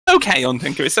okay on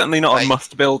Tinker. It's certainly not a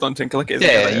must build on Tinker like it is.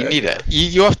 Yeah, you need it.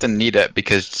 You often need it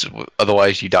because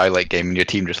otherwise you die late game and your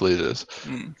team just loses.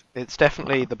 It's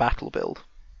definitely the battle build.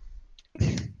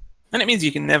 And it means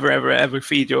you can never, ever, ever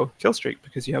feed your kill streak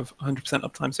because you have 100%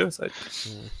 uptime suicide.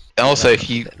 And also, if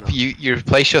you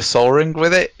replace your Soul Ring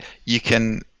with it, you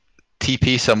can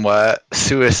TP somewhere,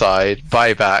 suicide,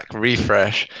 buy back,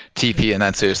 refresh, TP, and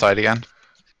then suicide again.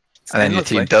 And then your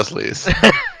team does lose.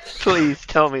 Please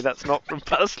tell me that's not from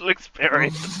personal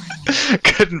experience.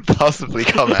 Couldn't possibly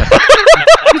comment.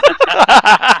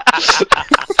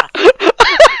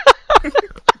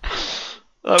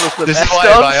 That was the This best is why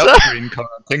I buy answer. up Green Con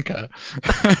Tinker.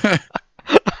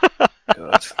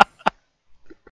 God.